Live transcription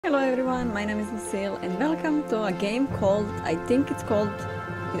Hello everyone, my name is Lucille and welcome to a game called, I think it's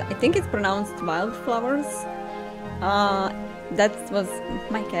pronounced Wylde Flowers. That was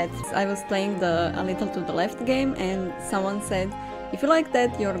my cat. I was playing the A Little to the Left game and someone said, if you like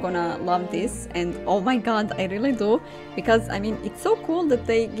that, you're gonna love this, and oh my god, I really do, because I mean, it's so cool that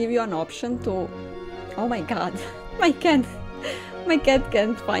they give you an option to... Oh my god, my cat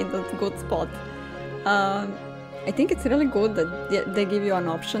can't find a good spot. I think it's really good that they give you an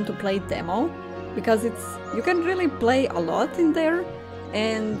option to play demo, because you can really play a lot in there,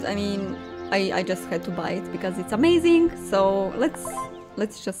 and I mean, I just had to buy it because it's amazing. So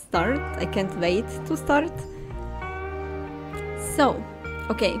let's just start. I can't wait to start. So,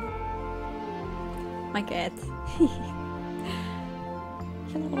 okay, my cat.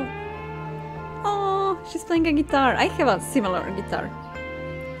 Hello. Oh, she's playing a guitar. I have a similar guitar.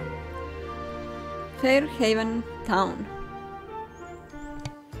 Fairhaven town.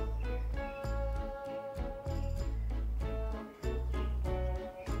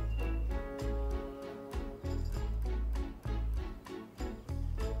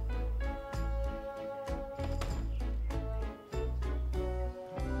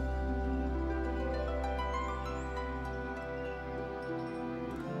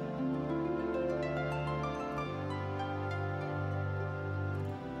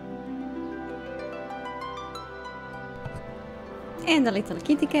 And a little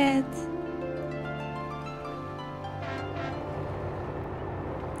kitty cat.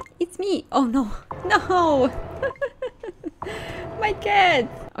 It's me! Oh no! No! My cat!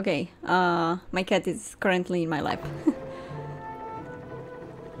 Okay, my cat is currently in my lap.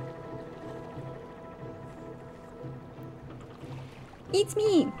 It's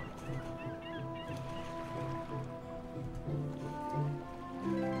me!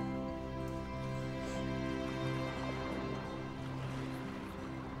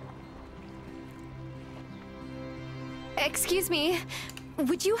 Excuse me,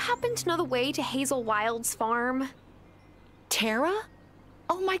 would you happen to know the way to Hazel Wylde's farm? Tara?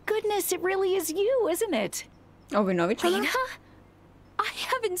 Oh my goodness, it really is you, isn't it? Oh, we know each other? Lena? I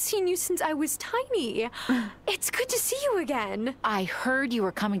haven't seen you since I was tiny. It's good to see you again. I heard you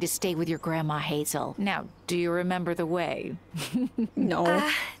were coming to stay with your grandma Hazel. Now, do you remember the way?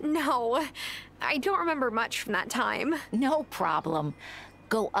 No. No. I don't remember much from that time. No problem.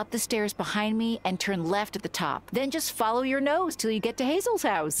 Go up the stairs behind me and turn left at the top. Then just follow your nose till you get to Hazel's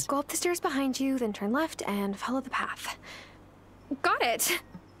house. Go up the stairs behind you, then turn left and follow the path. Got it.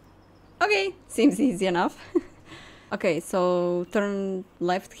 Okay, seems easy enough. Okay, so turn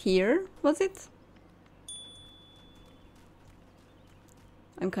left here, was it?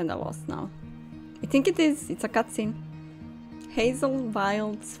 I'm kinda lost now. I think it is. It's a cutscene. Hazel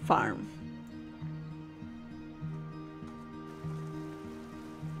Wylde's farm.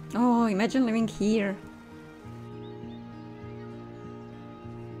 Oh, imagine living here.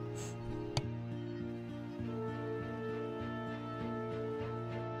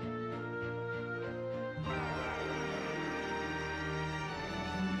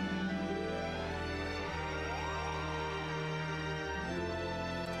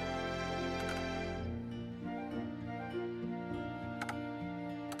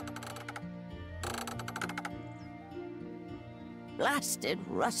 Blasted,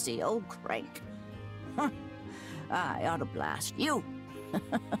 rusty old crank. Huh. I ought to blast you.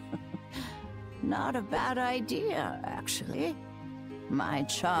 Not a bad idea, actually. My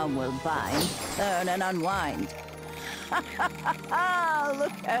charm will bind, turn, and unwind.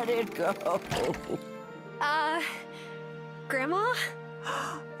 Look at it go. Grandma?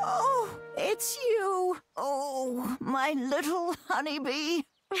 Oh, it's you. Oh, my little honeybee.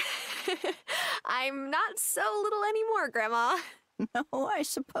 I'm not so little anymore, Grandma. No, I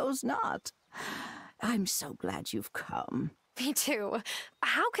suppose not. I'm so glad you've come. Me too.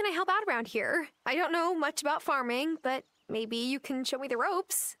 How can I help out around here? I don't know much about farming, but maybe you can show me the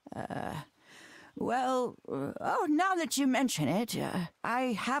ropes. Well, now that you mention it,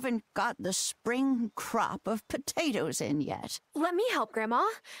 I haven't got the spring crop of potatoes in yet. Let me help, Grandma.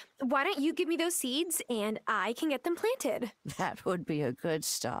 Why don't you give me those seeds and I can get them planted? That would be a good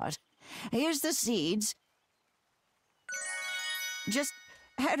start. Here's the seeds. Just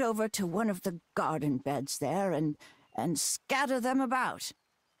head over to one of the garden beds there and scatter them about.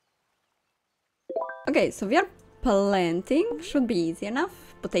 Okay, so we are planting. Should be easy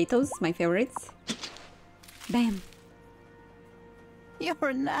enough. Potatoes, my favorites. Bam. You're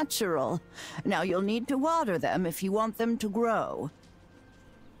a natural. Now you'll need to water them if you want them to grow.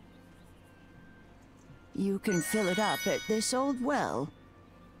 You can fill it up at this old well.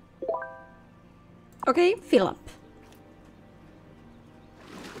 Okay, fill up.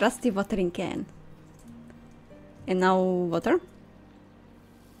 Rusty watering can. And now water.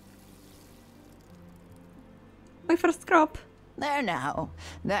 My first crop. There now.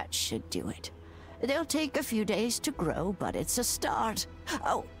 That should do it. They'll take a few days to grow, but it's a start.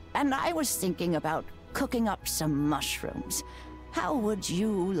 Oh, and I was thinking about cooking up some mushrooms. How would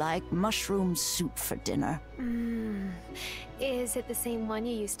you like mushroom soup for dinner? Is it the same one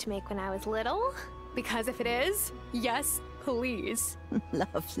you used to make when I was little? Because if it is, yes, please.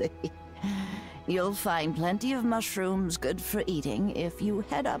 Lovely. You'll find plenty of mushrooms good for eating if you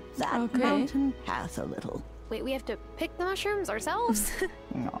head up that mountain path a little. Wait, we have to pick the mushrooms ourselves?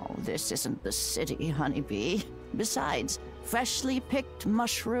 No, this isn't the city, honeybee. Besides, freshly picked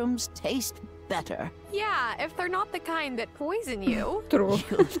mushrooms taste better. Yeah, if they're not the kind that poison you. True.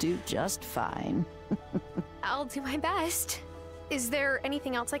 You'll do just fine. I'll do my best. Is there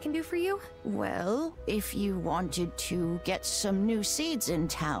anything else I can do for you? Well, if you wanted to get some new seeds in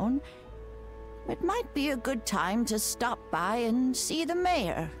town, it might be a good time to stop by and see the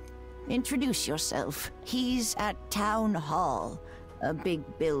mayor. Introduce yourself. He's at Town Hall, a big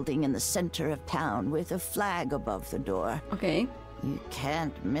building in the center of town with a flag above the door. Okay. You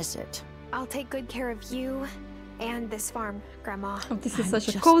can't miss it. I'll take good care of you and this farm, Grandma. Oh, this is I'm such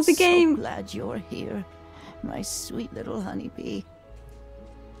a just cozy game. so glad you're here, my sweet little honeybee.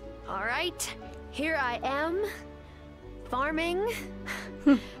 All right, here I am, farming.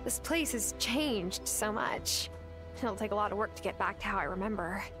 This place has changed so much. It'll take a lot of work to get back to how I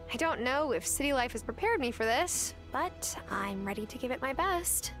remember. I don't know if city life has prepared me for this, but I'm ready to give it my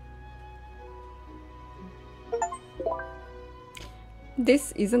best.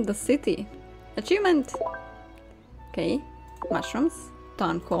 This isn't the city. Achievement. Okay. Mushrooms.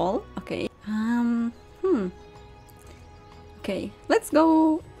 Town hall. Okay. Okay. Let's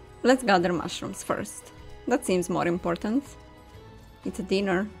go. Let's gather mushrooms first. That seems more important. It's a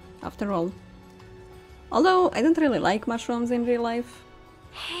dinner, after all. Although I don't really like mushrooms in real life.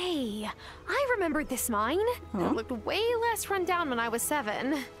 Hey, I remembered this mine. Huh? It looked way less run down when I was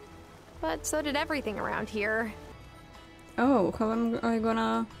 7. But so did everything around here. Oh, how am I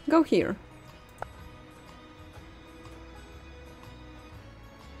gonna go here?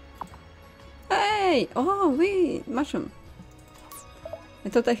 Hey! Oh, wait! Mushroom. I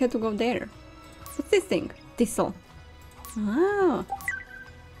thought I had to go there. What's this thing? Thistle. Ah!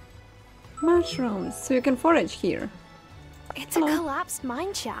 Mushrooms! So you can forage here. It's Hello. a collapsed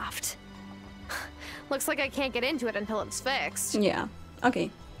mine shaft. Looks like I can't get into it until it's fixed. Yeah. Okay.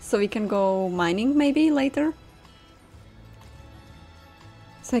 So we can go mining maybe later?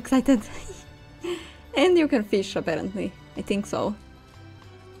 So excited. And you can fish apparently. I think so.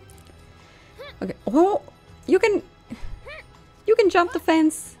 Okay. Oh! You can jump the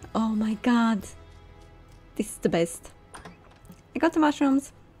fence! Oh my god. This is the best. I got the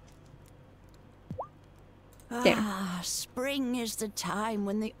mushrooms. There. Ah, spring is the time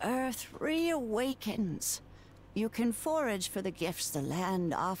when the earth reawakens. You can forage for the gifts the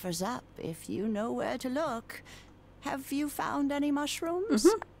land offers up if you know where to look. Have you found any mushrooms?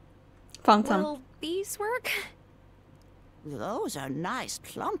 Found some. Will these work? Those are nice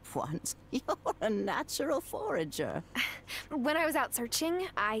plump ones. You're a natural forager. When I was out searching,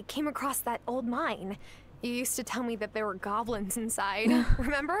 I came across that old mine. You used to tell me that there were goblins inside,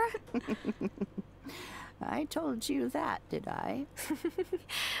 remember? I told you that, did I?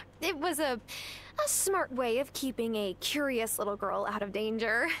 It was a smart way of keeping a curious little girl out of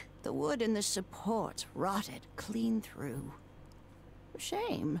danger. The wood in the supports rotted clean through.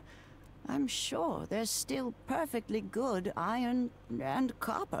 Shame. I'm sure there's still perfectly good iron and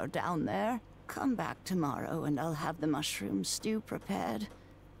copper down there. Come back tomorrow and I'll have the mushroom stew prepared.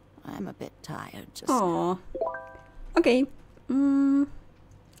 I'm a bit tired just now. Aww. Okay.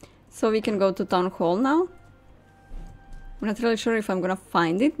 So we can go to Town Hall now. I'm not really sure if I'm gonna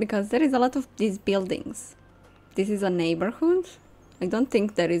find it because there is a lot of these buildings. This is a neighborhood. I don't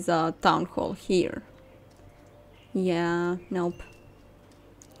think there is a Town Hall here. Yeah, nope.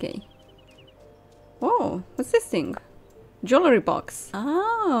 Okay. Oh, what's this thing? Jewelry box.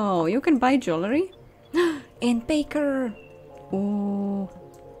 Oh, you can buy jewelry? And baker! Oh.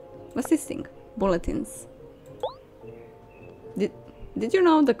 What's this thing? Bulletins. Did you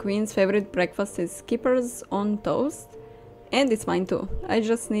know the Queen's favorite breakfast is skippers on toast? And it's mine too. I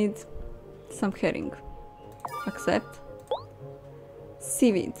just need some herring. Accept.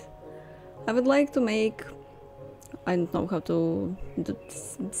 Seaweed. I would like to make... I don't know how to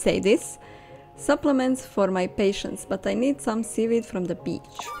say this. Supplements for my patients, but I need some seaweed from the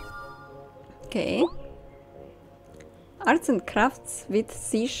beach. Okay. Arts and crafts with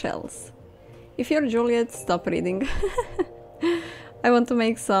seashells. If you're Juliet, stop reading. I want to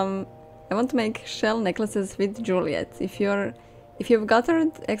make shell necklaces with Juliet. If you've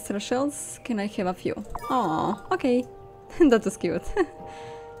gathered extra shells, can I have a few? Oh, okay. That was cute.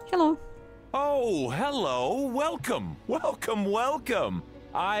 Hello. Oh, hello. Welcome. Welcome, welcome.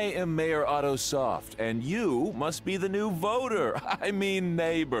 I am Mayor Otto Soft, and you must be the new voter. I mean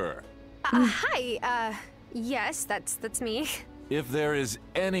neighbor. Hi, yes, that's me. If there is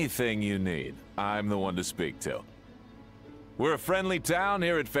anything you need, I'm the one to speak to. We're a friendly town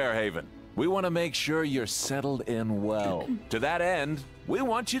here at Fairhaven. We want to make sure you're settled in well. To that end, we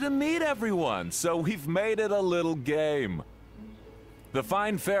want you to meet everyone, so we've made it a little game. The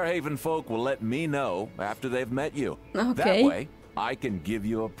fine Fairhaven folk will let me know after they've met you. Okay. That way, I can give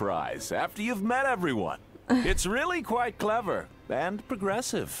you a prize after you've met everyone. It's really quite clever and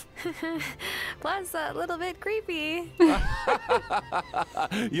progressive. Plus a little bit creepy.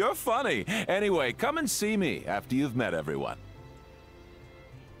 You're funny. Anyway, come and see me after you've met everyone.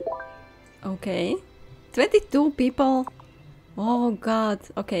 Okay. 22 people. Oh god.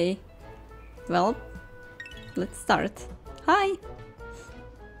 Okay. Well, let's start. Hi.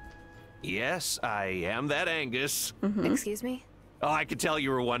 Yes, I am that Angus. Excuse me? Oh, I could tell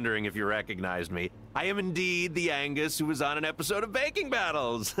you were wondering if you recognized me. I am indeed the Angus who was on an episode of Baking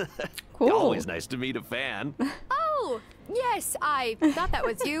Battles. Cool. Always nice to meet a fan. Oh, yes, I thought that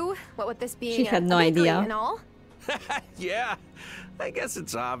was you. What with this being She had no a bakery idea. and all. Yeah, I guess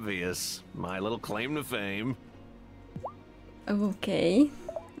it's obvious. My little claim to fame. Okay.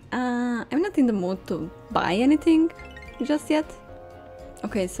 I'm not in the mood to buy anything just yet.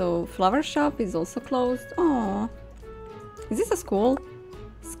 Okay, so flower shop is also closed. Oh, is this a school?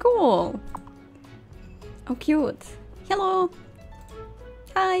 School. Oh, cute. Hello.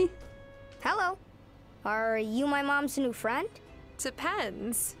 Hi. Hello. Are you my mom's new friend?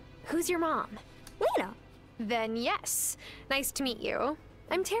 Depends. Who's your mom? Lena. Then yes. Nice to meet you.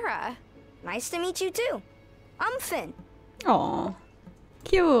 I'm Tara. Nice to meet you too. I'm Finn. Oh,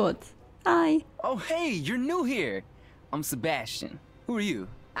 cute. Hi. Oh, hey, you're new here. I'm Sebastian. Who are you?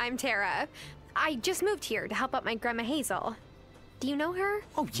 I'm Tara. I just moved here to help out my grandma Hazel. Do you know her?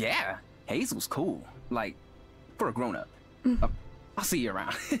 Oh, yeah. Hazel's cool. Like, for a grown-up. I'll see you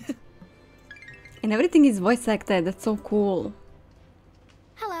around. And everything is voice acted. That's so cool.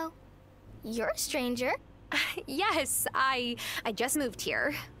 Hello. You're a stranger. Yes, I just moved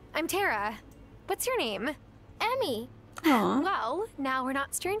here. I'm Tara. What's your name? Emmy. Aw. Well, now we're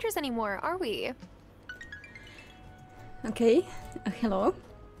not strangers anymore, are we? Okay. Hello.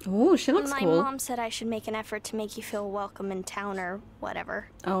 Oh, she looks My cool. mom said I should make an effort to make you feel welcome in town or whatever.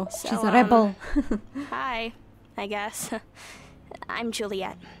 Oh, So, she's a rebel. Hi, I guess. I'm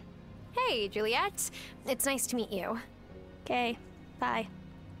Juliet. Hey, Juliet. It's nice to meet you. Okay, bye.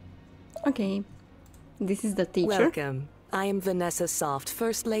 Okay. This is the teacher. Welcome. I am Vanessa Soft,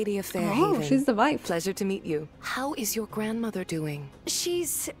 First Lady of Fairhaven. Oh, she's the wife. Pleasure to meet you. How is your grandmother doing?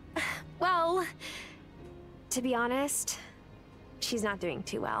 She's... well... to be honest, she's not doing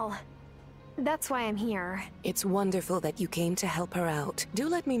too well. That's why I'm here. It's wonderful that you came to help her out. Do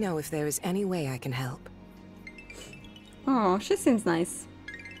let me know if there is any way I can help. Oh, she seems nice.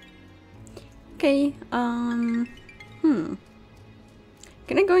 Okay, Can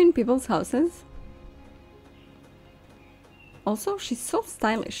I go in people's houses? Also, she's so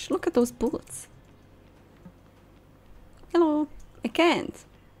stylish. Look at those boots. Hello. I can't.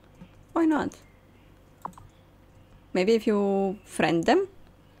 Why not? Maybe if you friend them,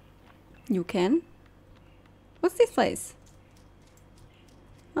 you can. What's this place?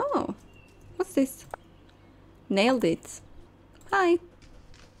 Oh, what's this? Nailed it. Hi.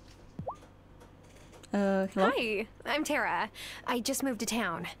 Hello? Hi, I'm Tara. I just moved to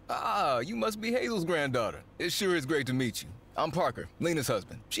town. Ah, you must be Hazel's granddaughter. It sure is great to meet you. I'm Parker, Lena's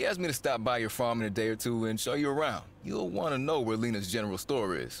husband. She asked me to stop by your farm in a day or two and show you around. You'll want to know where Lena's general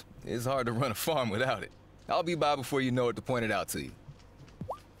store is. It's hard to run a farm without it. I'll be by before you know it to point it out to you.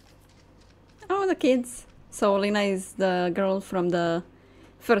 Oh, the kids. So Lena is the girl from the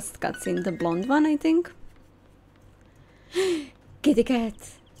first cutscene, the blonde one, I think. Kitty cat.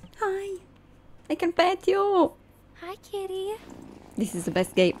 Hi. I can pet you. Hi, kitty. This is the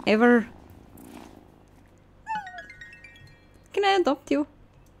best game ever. Can I adopt you?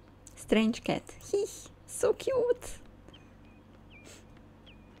 Strange cat. Hee, so cute.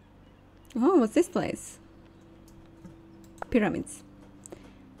 Oh, what's this place? Pyramids.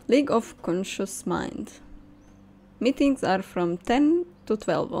 League of Conscious Mind. Meetings are from 10 to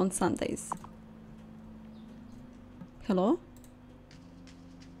 12 on Sundays. Hello?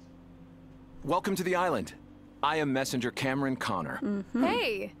 Welcome to the island. I am Messenger Cameron Connor.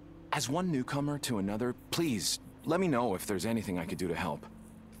 Hey. As one newcomer to another, please let me know if there's anything I could do to help.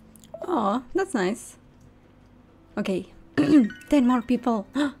 Oh, that's nice. Okay, 10 more people.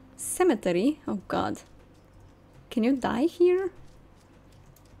 Cemetery? Oh god. Can you die here?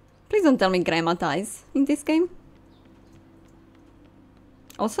 Please don't tell me Grandma dies in this game.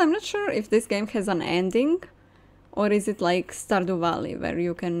 Also, I'm not sure if this game has an ending, or is it like Stardew Valley, where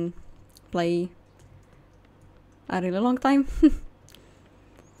you can play a really long time.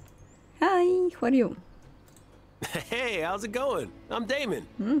 Hi, who are you? Hey, how's it going? I'm Damon.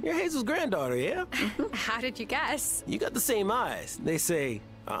 You're Hazel's granddaughter, yeah? How did you guess? You got the same eyes. They say,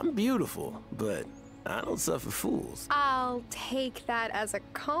 I'm beautiful, but I don't suffer fools. I'll take that as a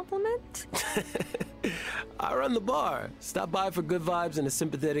compliment. I run the bar. Stop by for good vibes and a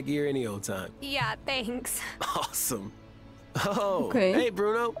sympathetic ear any old time. Yeah, thanks. Awesome. Oh, okay. Hey,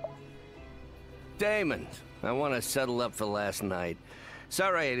 Bruno. Damon, I want to settle up for last night.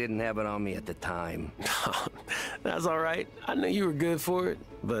 Sorry I didn't have it on me at the time. That's all right. I knew you were good for it,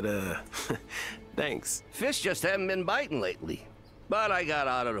 but, thanks. Fish just haven't been biting lately. But I got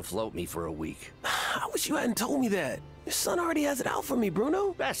Otto to float me for a week. I wish you hadn't told me that. Your son already has it out for me,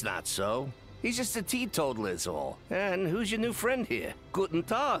 Bruno. That's not so. He's just a teetotaler is all. And who's your new friend here? Guten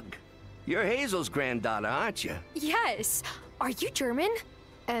Tag. You're Hazel's granddaughter, aren't you? Yes. Are you German?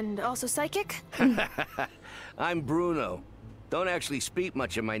 And also psychic? I'm Bruno. Don't actually speak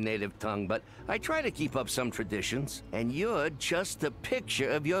much of my native tongue, but I try to keep up some traditions. And you're just a picture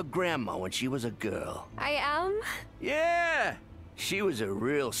of your grandma when she was a girl. I am? Yeah! She was a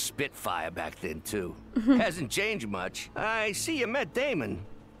real spitfire back then, too. Hasn't changed much. I see you met Damon.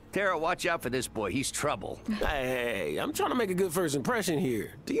 Tara, watch out for this boy. He's trouble. Hey, I'm trying to make a good first impression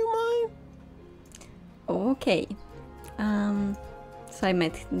here. Do you mind? Okay. So I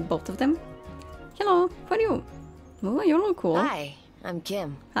met both of them. Hello, who are you? Oh, you look cool. Hi, I'm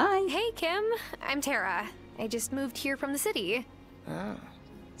Kim. Hi. Hey, Kim. I'm Tara. I just moved here from the city. Oh.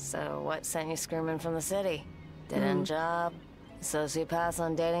 So what sent you screaming from the city? Dead-end job? Sociopaths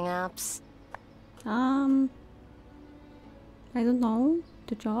on dating apps? I don't know.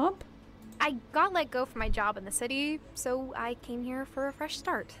 The job? I got let go from my job in the city, so I came here for a fresh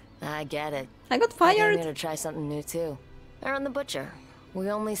start. I get it. I got I fired. came here to try something new too. I run the butcher. We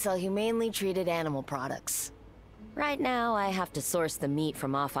only sell humanely treated animal products. Right now, I have to source the meat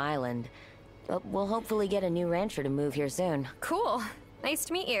from off-island, but we'll hopefully get a new rancher to move here soon. Cool. Nice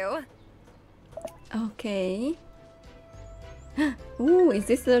to meet you. Okay. Ooh, is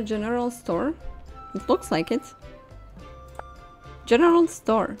this the general store? It looks like it. General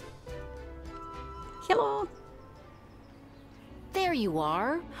store. Hello. There you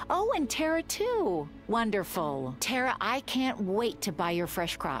are. Oh, and Tara too. Wonderful. Tara, I can't wait to buy your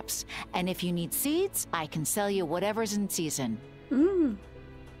fresh crops. And if you need seeds, I can sell you whatever's in season.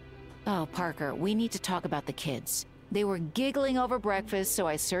 Oh, Parker, we need to talk about the kids. They were giggling over breakfast, so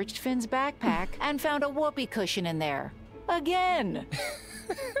I searched Finn's backpack and found a whoopee cushion in there. Again.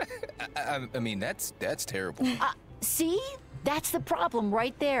 I mean, that's terrible. See? That's the problem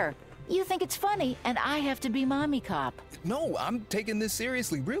right there. You think it's funny, and I have to be mommy cop. No, I'm taking this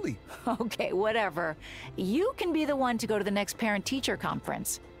seriously, really. Okay, whatever. You can be the one to go to the next parent-teacher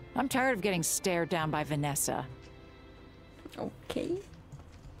conference. I'm tired of getting stared down by Vanessa. Okay.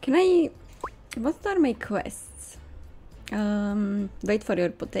 Can I... What are my quests? Wait for your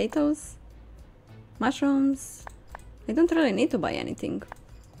potatoes. Mushrooms. I don't really need to buy anything.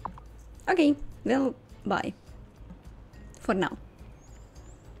 Okay, well, bye. For now.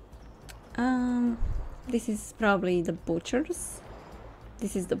 This is probably the butcher's.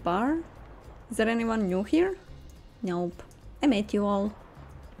 This is the bar. Is there anyone new here? Nope. I met you all.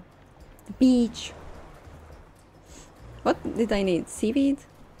 The beach. What did I need? Seaweed?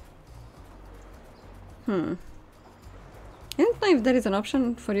 I don't know if there is an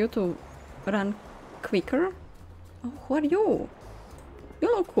option for you to run quicker. Oh, who are you?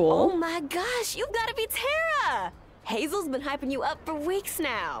 You look cool. Oh my gosh, you gotta be Tara! Hazel's been hyping you up for weeks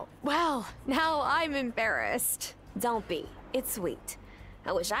now. Well, now I'm embarrassed. Don't be. It's sweet.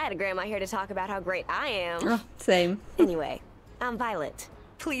 I wish I had a grandma here to talk about how great I am. Oh, same. Anyway, I'm Violet.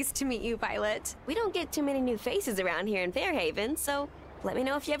 Pleased to meet you, Violet. We don't get too many new faces around here in Fairhaven, so let me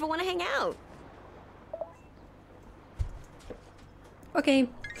know if you ever want to hang out. Okay.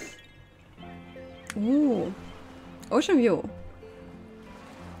 Ooh. Ocean view.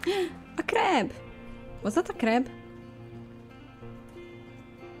 A crab. Was that a crab?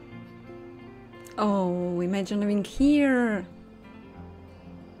 Oh, imagine living here.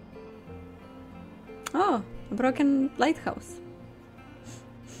 Oh, a broken lighthouse.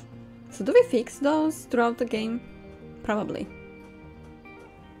 So do we fix those throughout the game? Probably.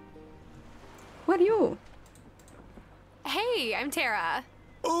 Who are you? Hey, I'm Tara.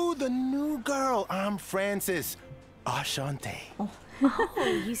 Oh, the new girl. I'm Francis. Ashante. Oh,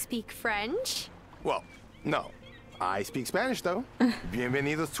 you speak French? Well, no. I speak Spanish, though.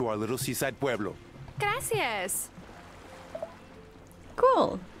 Bienvenidos to our little seaside pueblo. Gracias.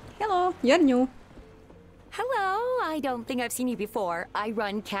 Cool. Hello, you're new. Hello, I don't think I've seen you before. I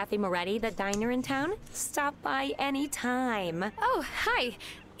run Cafe Moretti, the diner in town. Stop by any time. Oh, hi.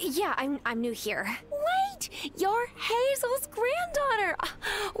 Yeah, I'm new here. Wait, you're Hazel's granddaughter.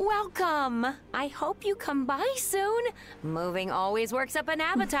 Welcome. I hope you come by soon. Moving always works up an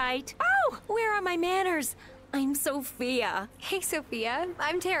appetite. Oh, where are my manners? I'm Sophia. Hey, Sophia.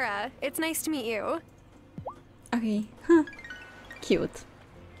 I'm Tara. It's nice to meet you. Okay. Huh. Cute.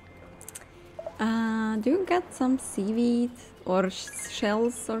 Do you get some seaweed or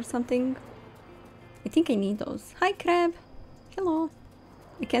shells or something? I think I need those. Hi, crab. Hello.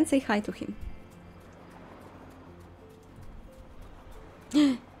 I can't say hi to him.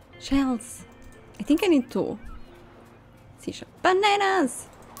 Shells. I think I need 2. Seashell. Bananas!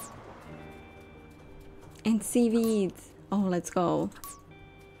 And seaweed. Oh, let's go.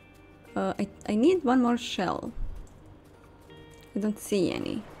 I need 1 more shell. I don't see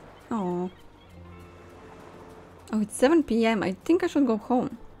any. Oh. Oh, it's 7 PM. I think I should go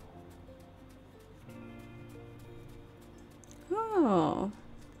home. Oh.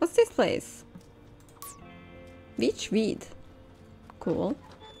 What's this place? Witchweed. Cool.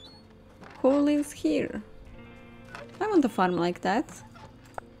 Who lives here? I want a farm like that.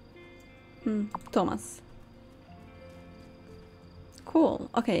 Thomas.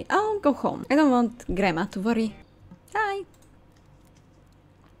 Cool. Okay, I'll go home. I don't want Grandma to worry. Hi.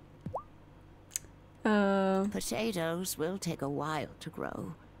 Potatoes will take a while to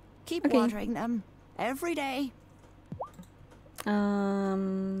grow. Keep Okay. watering them every day.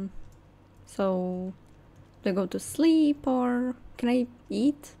 So do I go to sleep or can I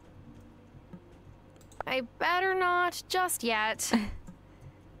eat? I better not just yet.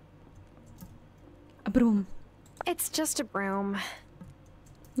 A broom. It's just a broom.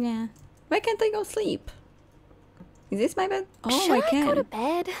 Yeah. Why can't I go sleep? Is this my bed? Oh, Should I can. go to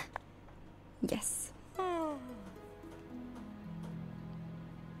bed? Yes.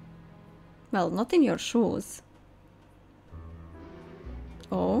 Well, not in your shoes.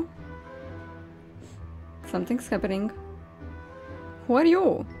 Oh. Something's happening. Who are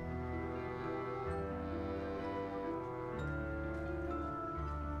you?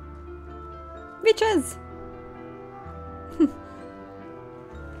 Witches!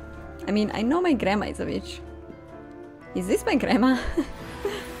 I mean, I know my grandma is a witch. Is this my grandma?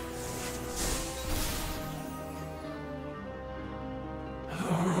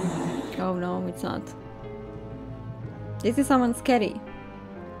 Oh no, it's not. This is someone scary.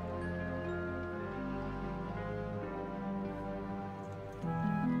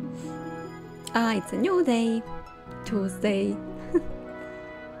 Ah, it's a new day. Tuesday.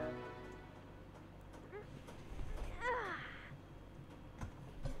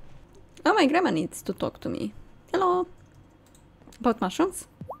 Oh, my grandma needs to talk to me. Hello. About mushrooms?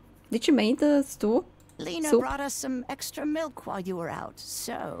 Did she make the stew? Lena Soup? brought us some extra milk while you were out,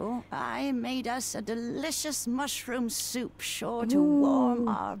 so I made us a delicious mushroom soup sure to warm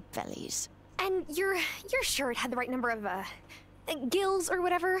our bellies. And you're sure it had the right number of gills or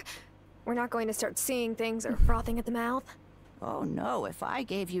whatever? We're not going to start seeing things or frothing at the mouth. Oh no, if I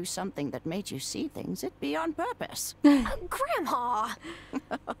gave you something that made you see things, it'd be on purpose. Grandma!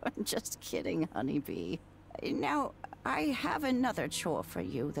 Just kidding, honeybee. Now, I have another chore for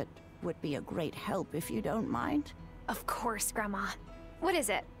you that would be a great help if you don't mind. Of course, Grandma. What is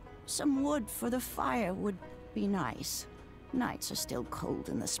it? Some wood for the fire would be nice. Nights are still cold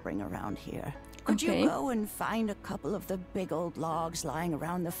in the spring around here. Could Okay. you go and find a couple of the big old logs lying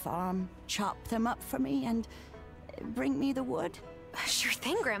around the farm, chop them up for me, and bring me the wood? Sure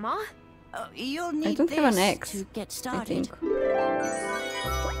thing, Grandma. You'll need I don't have an this axe, to get I started. think.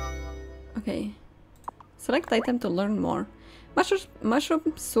 Okay. Select item to learn more.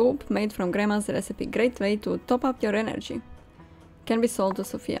 Mushroom soup made from Grandma's recipe. Great way to top up your energy. Can be sold to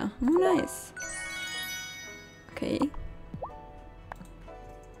Sophia. Oh, nice. Okay.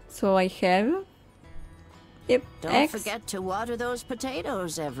 So I have... Yep, Don't axe. forget to water those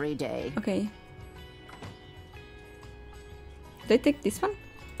potatoes every day. Okay. Do I take this one?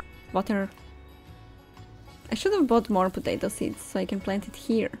 Water. I should have bought more potato seeds so I can plant it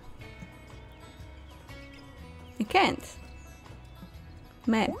here. I can't.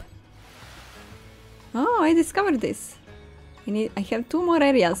 Map. Oh, I discovered this. I have 2 more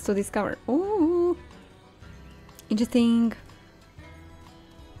areas to discover. Ooh. Interesting.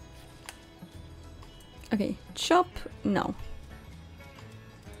 Okay, chop, no.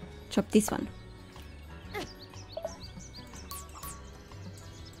 Chop this one.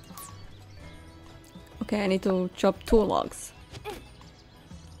 Okay, I need to chop 2 logs.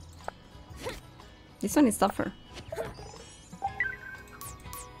 This one is tougher.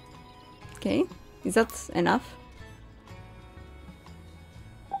 Okay, is that enough?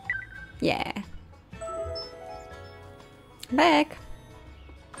 Yeah. Back.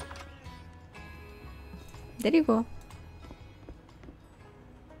 There you go.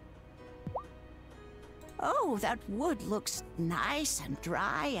 Oh, that wood looks nice and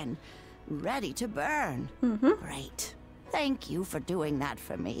dry and ready to burn. Great. Thank you for doing that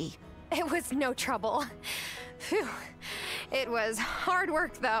for me. It was no trouble. Phew. It was hard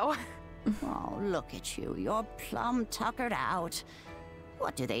work, though. Oh, look at you. You're plumb tuckered out.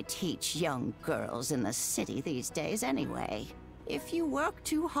 What do they teach young girls in the city these days anyway? If you work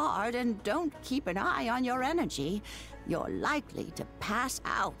too hard and don't keep an eye on your energy, you're likely to pass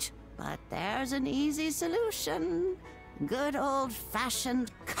out. But there's an easy solution. Good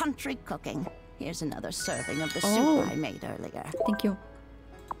old-fashioned country cooking. Here's another serving of the soup I made earlier. Thank you.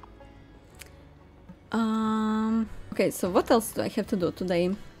 Okay, so what else do I have to do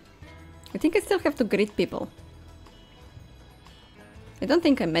today? I think I still have to greet people. I don't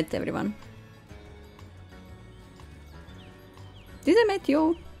think I met everyone. Did I met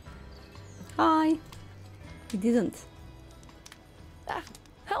you? Hi. I didn't.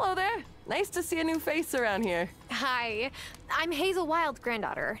 Hello there. Nice to see a new face around here. Hi, I'm Hazel Wylde's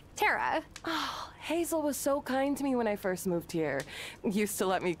granddaughter, Tara. Oh, Hazel was so kind to me when I first moved here. Used to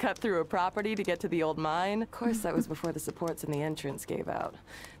let me cut through a property to get to the old mine. Of course, that was before the supports in the entrance gave out.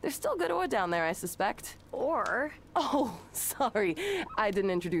 There's still good ore down there, I suspect. Ore? Oh, sorry. I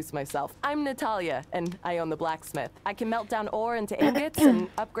didn't introduce myself. I'm Natalia, and I own the blacksmith. I can melt down ore into ingots and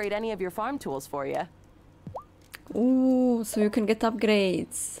upgrade any of your farm tools for you. Ooh, so you can get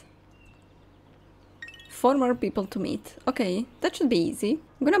upgrades. 4 more people to meet. Okay, that should be easy.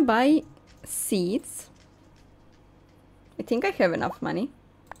 I'm gonna buy seeds. I think I have enough money.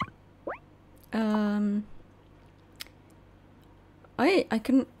 I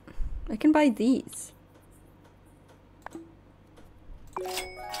can buy these.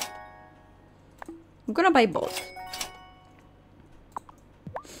 I'm gonna buy both.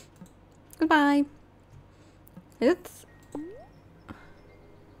 Goodbye. Do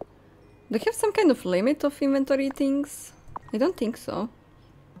I have some kind of limit of inventory things? I don't think so.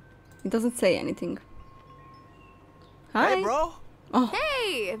 It doesn't say anything. Hi. Hey, bro. Oh.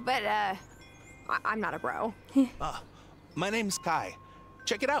 Hey, but I'm not a bro. My name's Kai.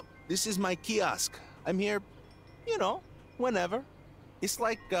 Check it out. This is my kiosk. I'm here, you know, whenever. It's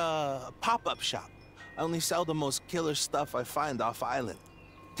like a pop-up shop. I only sell the most killer stuff I find off island.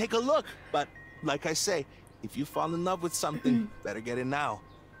 Take a look, but like I say, if you fall in love with something, better get it now.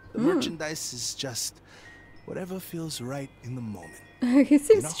 The merchandise is just whatever feels right in the moment. He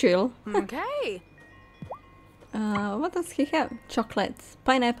seems chill. Okay. What does he have? Chocolate,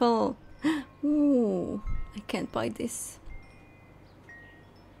 pineapple. Ooh, I can't buy this.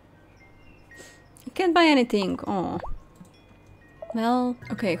 I can't buy anything. Oh. Well,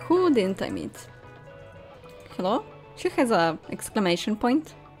 okay, who didn't I meet? Hello? She has a exclamation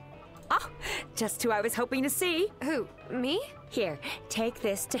point. Oh, just who I was hoping to see. Who? Me? Here, take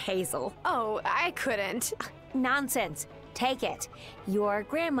this to Hazel. Oh, I couldn't. Nonsense. Take it. Your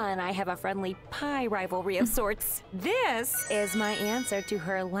grandma and I have a friendly pie rivalry of sorts. This is my answer to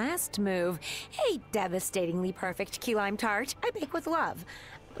her last move. A devastatingly perfect key lime tart I bake with love.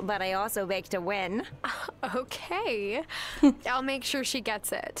 But I also bake to win. Okay. I'll make sure she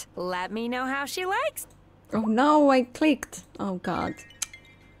gets it. Let me know how she likes. Oh no, I clicked. Oh god.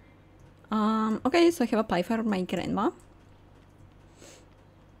 Okay, so I have a pie for my grandma.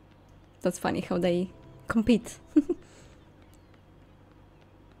 That's funny how they compete.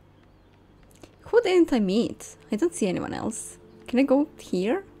 Who didn't I meet? I don't see anyone else. Can I go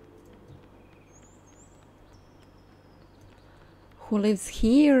here? Who lives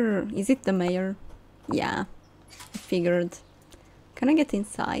here? Is it the mayor? Yeah, I figured. Can I get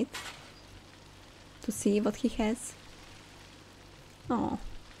inside to see what he has? Oh,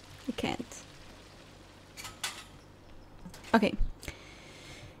 I can't. Okay.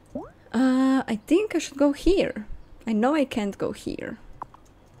 I think I should go here. I know I can't go here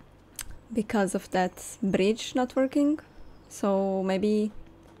because of that bridge not working. So maybe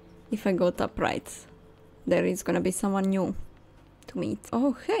if I go top right, there is gonna be someone new to meet.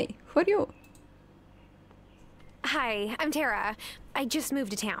 Oh, hey, who are you? Hi, I'm Tara. I just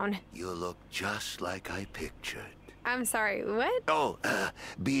moved to town. You look just like I pictured. I'm sorry, what? Oh,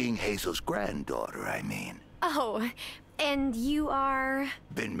 being Hazel's granddaughter, I mean. Oh, and you are...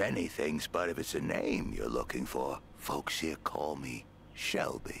 Been many things, but if it's a name you're looking for, folks here call me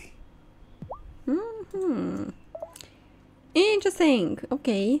Shelby. Interesting.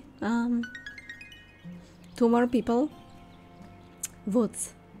 Okay. 2 more people.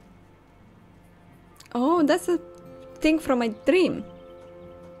 Woods. Oh, that's a thing from my dream.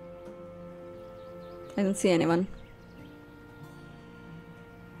 I don't see anyone.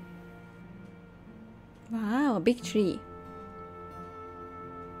 Wow, a big tree.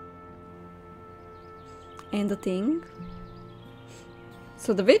 And the thing.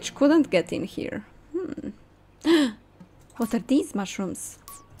 So the witch couldn't get in here. What are these mushrooms?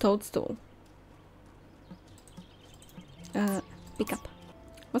 Toadstool. Pick up.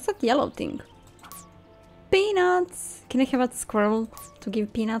 What's that yellow thing? Peanuts! Can I have a squirrel to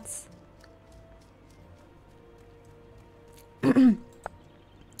give peanuts?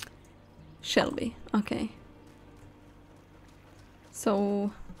 Shelby, okay.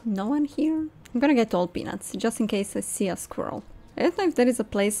 So, no one here? I'm gonna get all peanuts, just in case I see a squirrel. I don't know if there is a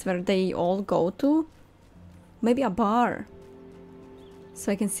place where they all go to. Maybe a bar.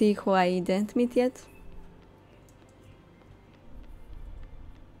 So I can see who I didn't meet yet.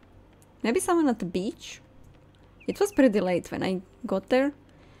 Maybe someone at the beach? It was pretty late when I got there.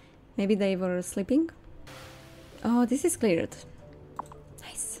 Maybe they were sleeping. Oh, this is cleared.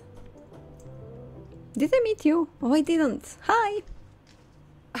 Nice. Did I meet you? Oh, I didn't. Hi!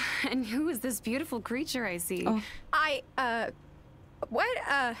 And who is this beautiful creature I see? Oh.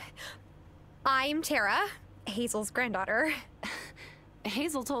 I'm Tara, Hazel's granddaughter.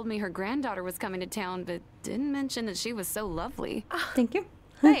 Hazel told me her granddaughter was coming to town, but didn't mention that she was so lovely. Thank you.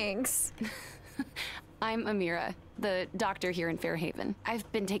 Thanks. I'm Amira, the doctor here in Fairhaven. I've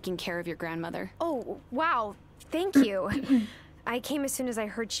been taking care of your grandmother. Oh, wow. Thank you. I came as soon as I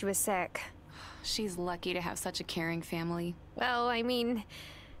heard she was sick. She's lucky to have such a caring family. Well, I mean,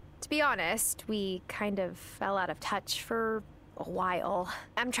 to be honest, we kind of fell out of touch for a while.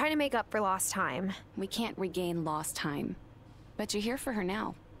 I'm trying to make up for lost time. We can't regain lost time. But you're here for her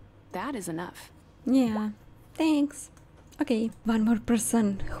now. That is enough. Yeah, thanks. Okay, one more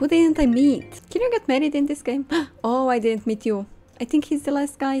person. Who didn't I meet? Can you get married in this game? Oh, I didn't meet you. I think he's the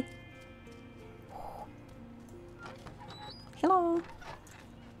last guy. Hello.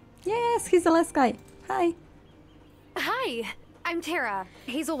 Yes, he's the last guy. Hi. Hi, I'm Tara,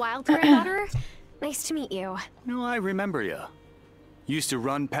 Hazel Wylde's granddaughter. Nice to meet you. No, I remember ya. Used to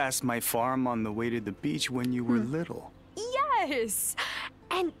run past my farm on the way to the beach when you were little. Yes!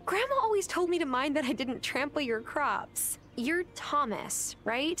 And Grandma always told me to mind that I didn't trample your crops. You're Thomas,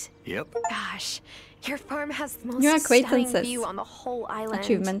 right? Yep. Gosh, your farm has the most Your stunning acquaintances. view on the whole island.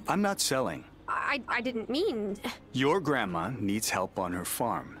 Achievement. I'm not selling. I didn't mean... Your grandma needs help on her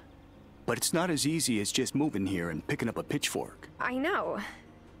farm. But it's not as easy as just moving here and picking up a pitchfork. I know.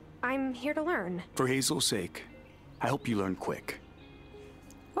 I'm here to learn. For Hazel's sake, I hope you learn quick.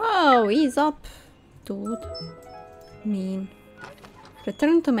 Whoa, ease up, dude. Mean.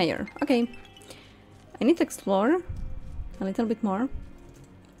 Return to mayor. Okay. I need to explore a little bit more.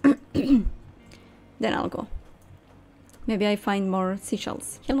 Then I'll go. Maybe I find more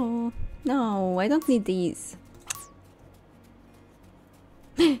seashells. Hello. No, I don't need these.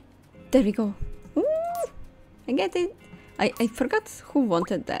 There we go. Ooh, I get it. I forgot who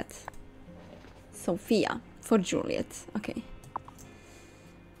wanted that. Sophia for Juliet. Okay.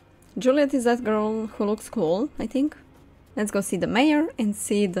 Juliet is that girl who looks cool, I think. Let's go see the mayor and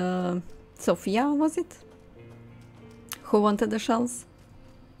see the... Sophia, was it? Who wanted the shells?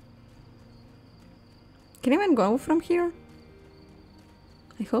 Can I even go from here?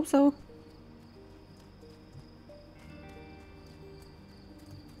 I hope so.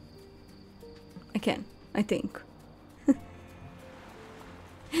 I can, I think.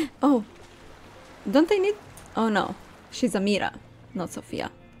 Oh, don't I need... Oh no, she's Amira, not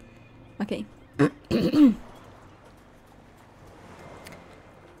Sophia. Okay. I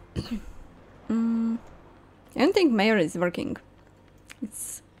don't think Mayor is working.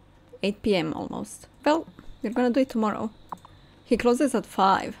 It's 8 PM almost. Well, we're gonna do it tomorrow. He closes at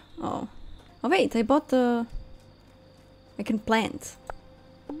 5. Oh. Oh wait, I bought the... I can plant.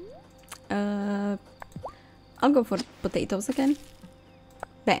 I'll go for potatoes again.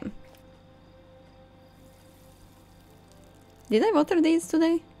 Bam. Did I water these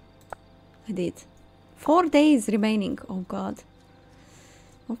today? I did. 4 days remaining. Oh god.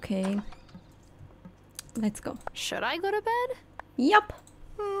 Okay. Let's go. Should I go to bed? Yup.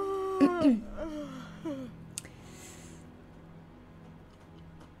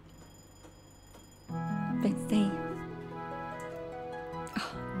 Wednesday.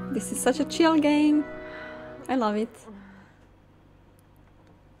 This is such a chill game. I love it.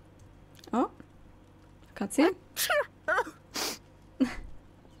 Oh, cutscene.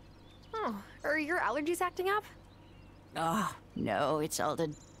 Oh, are your allergies acting up? Oh, no, it's all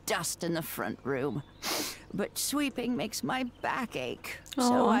the dust in the front room. But sweeping makes my back ache.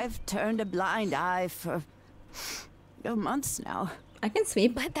 So I've turned a blind eye for months now. I can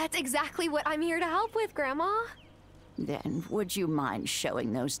sweep. But that's exactly what I'm here to help with, Grandma. Then would you mind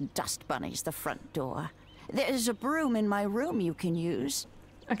showing those dust bunnies the front door? There's a broom in my room you can use.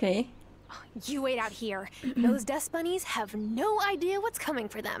 Okay. You wait out here. Those dust bunnies have no idea what's coming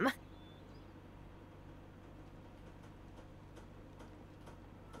for them.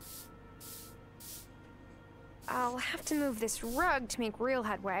 I'll have to move this rug to make real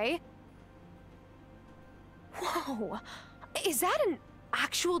headway. Whoa! Is that an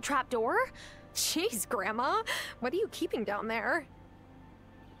actual trapdoor? Jeez, Grandma. What are you keeping down there?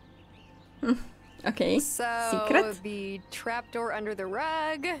 Okay. So, secret? The trapdoor under the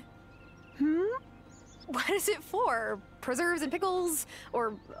rug? Hmm? What is it for? Preserves and pickles?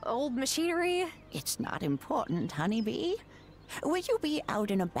 Or old machinery? It's not important, honeybee. Will you be out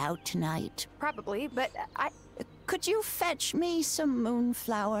and about tonight? Probably, but Could you fetch me some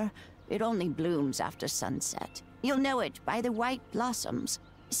moonflower? It only blooms after sunset. You'll know it by the white blossoms.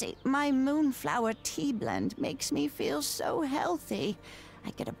 See, my moonflower tea blend makes me feel so healthy. I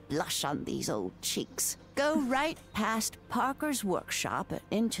get a blush on these old cheeks. Go right past Parker's workshop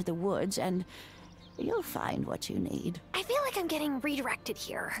into the woods and you'll find what you need. I feel like I'm getting redirected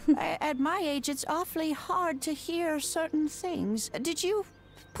here. At my age, it's awfully hard to hear certain things. Did you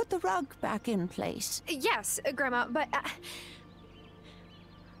put the rug back in place? Yes, Grandma, but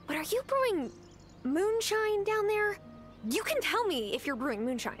are you brewing moonshine down there? You can tell me if you're brewing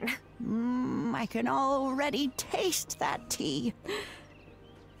moonshine. I can already taste that tea.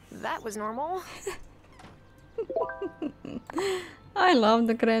 That was normal. I love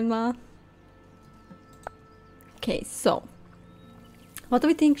the grandma. Okay, so what do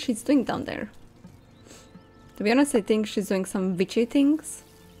we think she's doing down there? To be honest, I think she's doing some witchy things,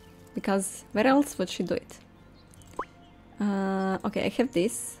 because where else would she do it? Okay, I have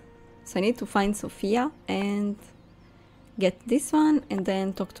this, so I need to find Sophia and get this one and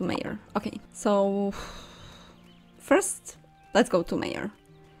then talk to Mayor. Okay, so first let's go to Mayor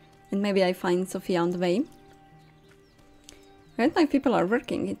and maybe I find Sophia on the way. Right, my people are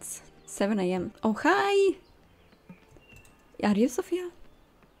working, it's 7 AM. Oh, hi! Are you Sophia?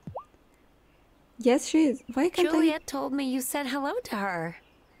 Yes, she is. Why can't Juliet told me you said hello to her.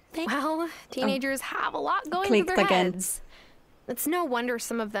 Well, teenagers have a lot going through their heads. It's no wonder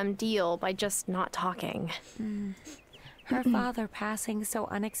some of them deal by just not talking. Her father passing so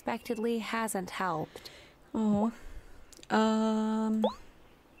unexpectedly hasn't helped. Oh.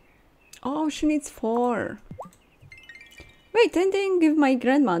 Oh, she needs 4. Wait, I didn't give my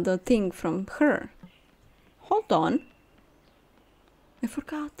grandma the thing from her. Hold on. I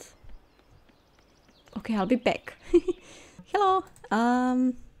forgot. Okay, I'll be back. Hello.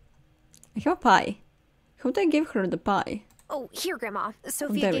 I have a pie. How do I give her the pie? Oh, here, Grandma.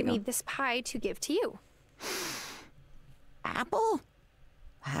 Sophia gave me this pie to give to you. Apple?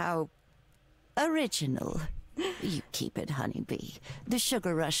 How original. You keep it, honeybee. The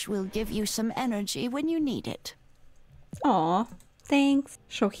sugar rush will give you some energy when you need it. Aw, thanks.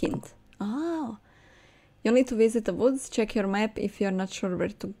 Show hint. Oh. You'll need to visit the woods, check your map if you're not sure where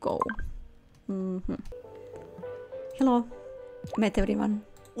to go. Hello. Met everyone.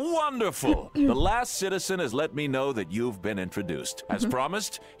 Wonderful! The last citizen has let me know that you've been introduced. As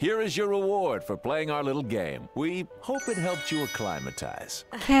promised, here is your reward for playing our little game. We hope it helped you acclimatize.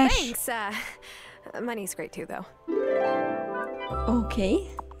 Thanks. Money's great too, though. Okay,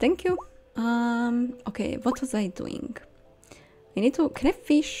 thank you. Okay, what was I doing? I need to... Can I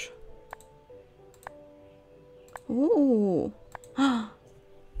fish? Ooh.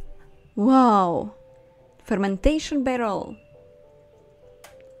 Wow. Fermentation barrel.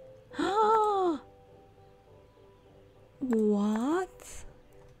 What?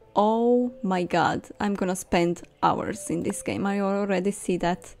 Oh my god, I'm gonna spend hours in this game. I already see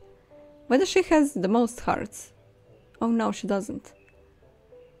that. Whether she has the most hearts? Oh no, she doesn't.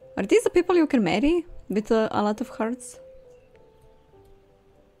 Are these the people you can marry with a lot of hearts?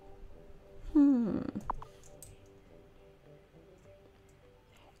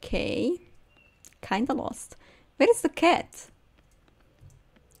 Okay. Kinda lost. Where is the cat?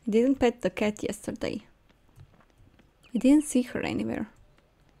 I didn't pet the cat yesterday. I didn't see her anywhere.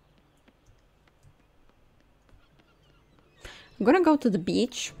 I'm gonna go to the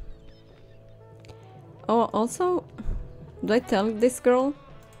beach. Oh, also, do I tell this girl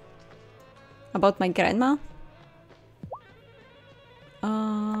About my grandma?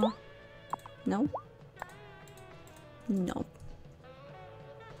 No. No.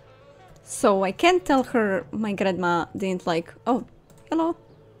 So I can't tell her my grandma didn't like... Oh, hello.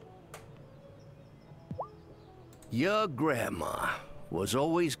 Your grandma was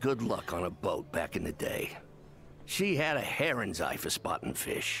always good luck on a boat back in the day. She had a heron's eye for spotting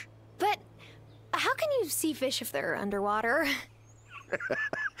fish. But how can you see fish if they're underwater?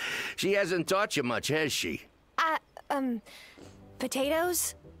 She hasn't taught you much, has she?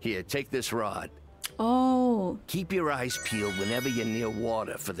 Potatoes? Here, take this rod. Oh. Keep your eyes peeled whenever you're near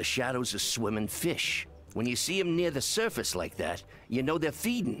water for the shadows of swimming fish. When you see them near the surface like that, you know they're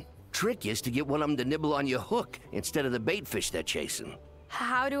feeding. Trick is to get one of them to nibble on your hook instead of the bait fish they're chasing.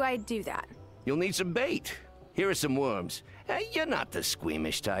 How do I do that? You'll need some bait. Here are some worms. You're not the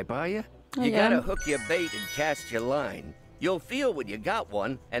squeamish type, are you? I You gotta am. hook your bait and cast your line. You'll feel when you got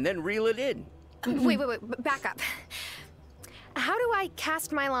one, and then reel it in. Wait, back up. How do I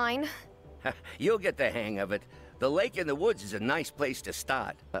cast my line? You'll get the hang of it. The lake in the woods is a nice place to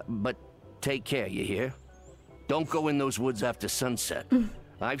start. But take care, you hear? Don't go in those woods after sunset.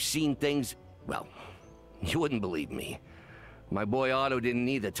 I've seen things, well, you wouldn't believe me. My boy Otto didn't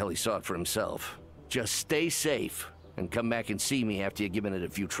either till he saw it for himself. Just stay safe and come back and see me after you've given it a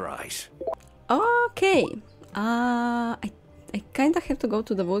few tries. Okay. I kinda have to go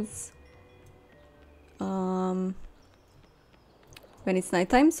to the woods. When it's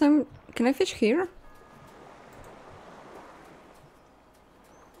nighttime, so can I fish here?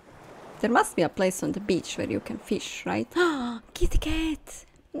 There must be a place on the beach where you can fish, right? Kitty cat!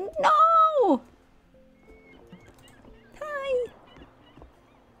 No! Hi!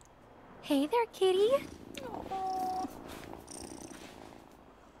 Hey there, kitty.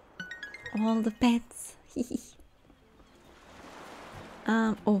 All the pets.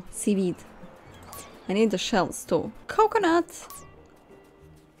 Oh, seaweed. I need the shells too. Coconut!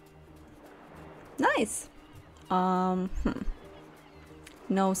 Nice!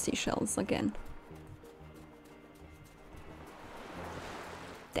 No seashells again.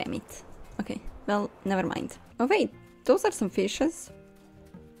 Damn it. Okay, well, never mind. Oh wait, those are some fishes.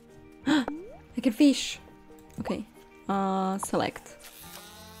 I can fish! Okay, select.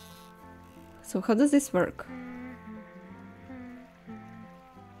 So how does this work?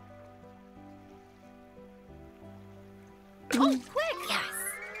 Oh, quick! Yes!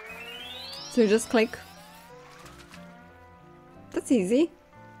 So you just click. That's easy.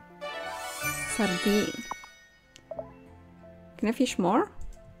 Sardine. Can I fish more?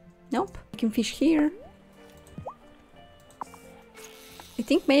 Nope. I can fish here. I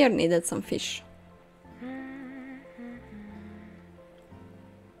think Mayor needed some fish.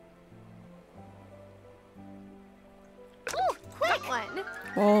 Oh, quick one!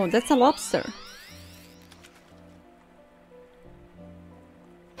 Oh, that's a lobster.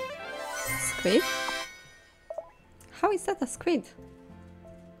 Squid? How is that a squid?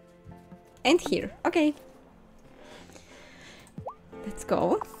 And here, okay. Let's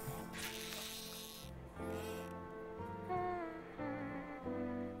go.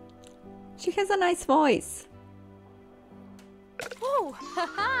 She has a nice voice. Oh,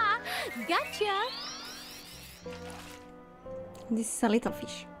 haha! Gotcha! This is a little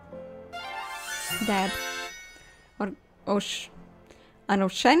fish. Dab. Or an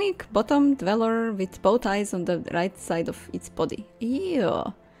oceanic bottom dweller with both eyes on the right side of its body.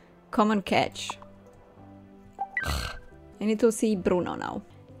 Ew. Common catch. I need to see Bruno now.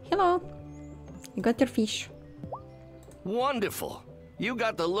 Hello. You got your fish. Wonderful. You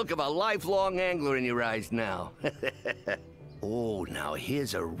got the look of a lifelong angler in your eyes now. Oh, now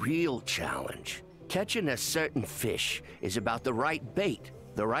here's a real challenge. Catching a certain fish is about the right bait,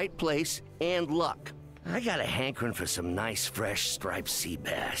 the right place, and luck. I got a hankering for some nice, fresh, striped sea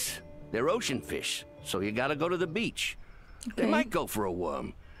bass. They're ocean fish, so you gotta go to the beach. They might go for a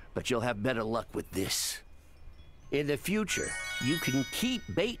worm, but you'll have better luck with this. In the future, you can keep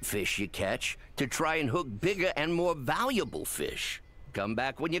bait fish you catch to try and hook bigger and more valuable fish. Come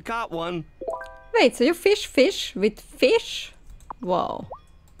back when you caught one. Wait, so you fish with fish? Whoa.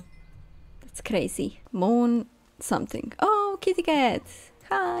 That's crazy. Moon something. Oh, kitty cat.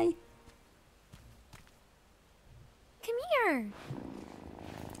 Hi. Come here.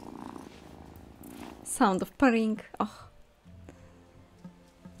 Sound of purring. Oh.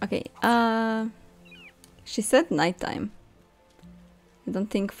 Okay, she said nighttime. I don't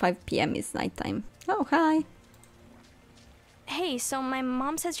think 5 PM is nighttime. Oh, hi. Hey, so my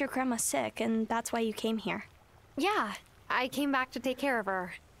mom says your grandma's sick, and that's why you came here. Yeah, I came back to take care of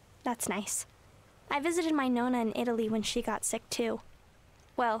her. That's nice. I visited my Nonna in Italy when she got sick too.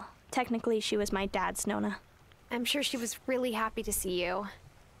 Well, Technically, she was my dad's Nona. I'm sure she was really happy to see you.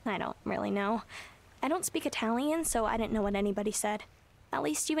 I don't really know. I don't speak Italian, so I didn't know what anybody said. At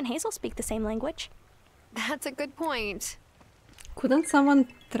least you and Hazel speak the same language. That's a good point. Couldn't someone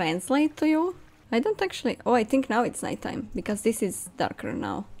translate to you? I don't actually... Oh, I think now it's nighttime, because this is darker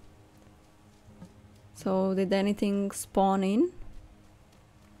now. So, did anything spawn in?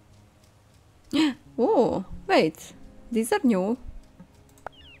 Oh, wait. These are new.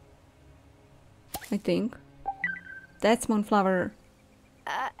 I think. That's Moonflower.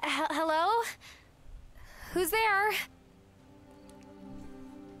 Hello? Who's there?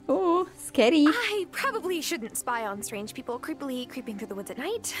 Oh, scary. I probably shouldn't spy on strange people creepily creeping through the woods at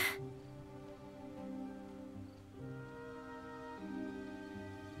night.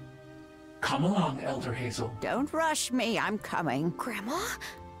 Come along, Elder Hazel. Don't rush me, I'm coming. Grandma?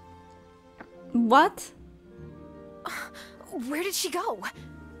 What? Where did she go?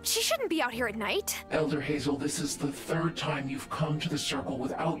 She shouldn't be out here at night. Elder Hazel, this is the 3rd time you've come to the circle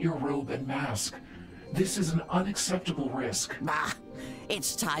without your robe and mask. This is an unacceptable risk. Bah!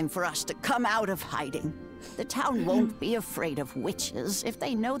 It's time for us to come out of hiding. The town won't be afraid of witches if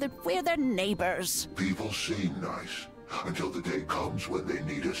they know that we're their neighbors. People seem nice, until the day comes when they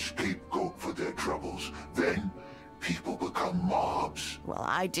need a scapegoat for their troubles. Then, people become mobs. Well,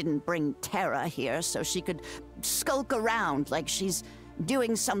 I didn't bring Tara here so she could skulk around like she's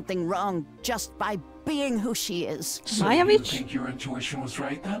doing something wrong just by being who she is. So you think your intuition was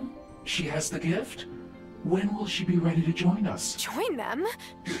right then? She has the gift? When will she be ready to join us? Join them?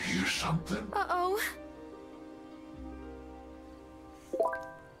 You hear something? Uh-oh.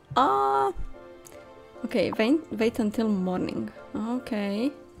 Okay, wait until morning.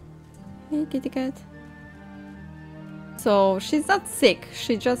 Okay. Hey, kitty cat. So, she's not sick.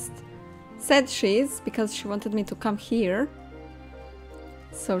 She just said she is because she wanted me to come here.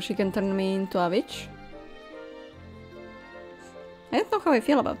 So she can turn me into a witch. I don't know how I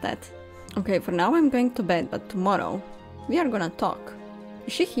feel about that. Okay, for now I'm going to bed, but tomorrow we are gonna talk.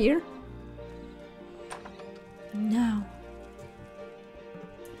 Is she here? No.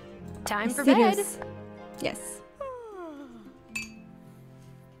 Time for bed. Yes.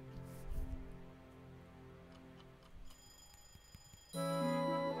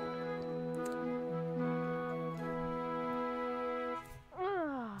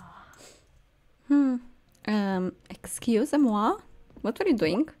 Excuse-moi? What were you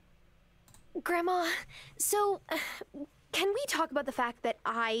doing? Grandma, so, can we talk about the fact that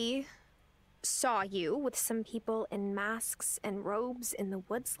I saw you with some people in masks and robes in the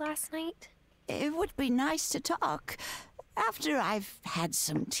woods last night? It would be nice to talk after I've had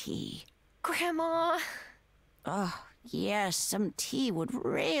some tea. Grandma! Oh, yes, some tea would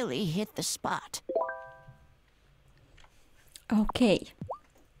really hit the spot. Okay.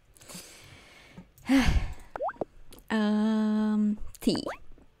 Tea.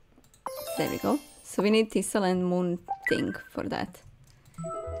 There we go. So we need thistle and moon thing for that.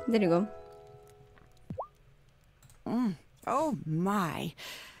 There you go. Oh my.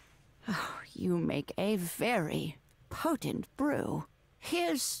 Oh, you make a very potent brew.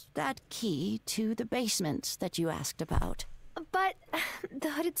 Here's that key to the basement that you asked about. But the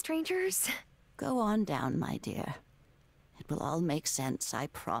hooded strangers? Go on down, my dear. It will all make sense, I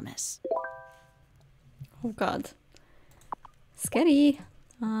promise. Oh god. Scary.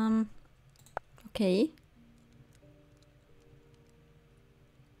 Okay.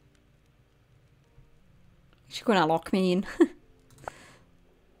 She's gonna lock me in.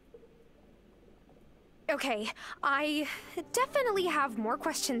 Okay, I definitely have more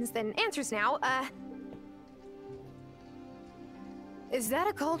questions than answers now. Is that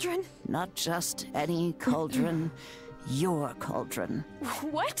a cauldron? Not just any cauldron, your cauldron.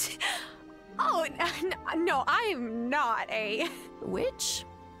 What? Oh, no, I'm not a... Witch?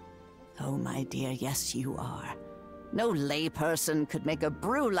 Oh, my dear, yes you are. No layperson could make a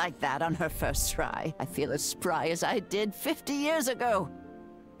brew like that on her first try. I feel as spry as I did 50 years ago.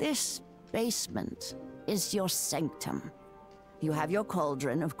 This basement is your sanctum. You have your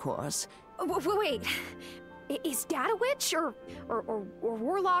cauldron, of course. Wait, is Dad a witch, or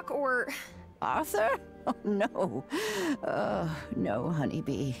warlock, or... Arthur? Oh, no. No,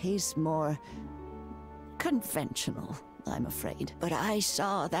 honeybee. He's more conventional, I'm afraid. But I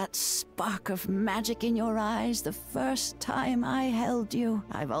saw that spark of magic in your eyes the first time I held you.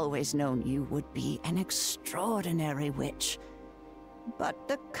 I've always known you would be an extraordinary witch. But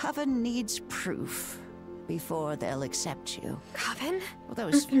the Coven needs proof before they'll accept you. Coven? Well,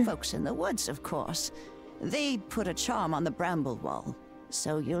 those folks in the woods, of course. They put a charm on the bramble wall,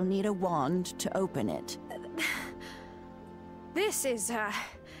 so you'll need a wand to open it. This is,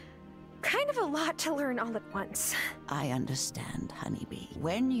 kind of a lot to learn all at once. I understand, Honeybee.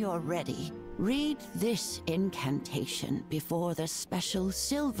 When you're ready, read this incantation before the special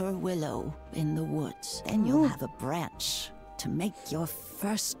silver willow in the woods. Then you'll have a branch to make your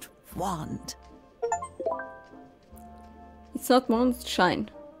first wand. It's not moonshine.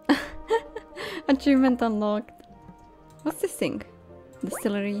 Achievement unlocked. What's this thing?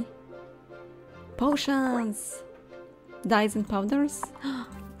 Distillery. Potions! Dyes and powders.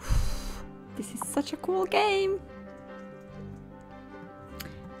 This is such a cool game.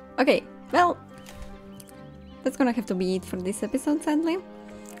 Okay, well, that's gonna have to be it for this episode, sadly.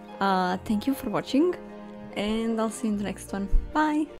 Thank you for watching, and I'll see you in the next one. Bye!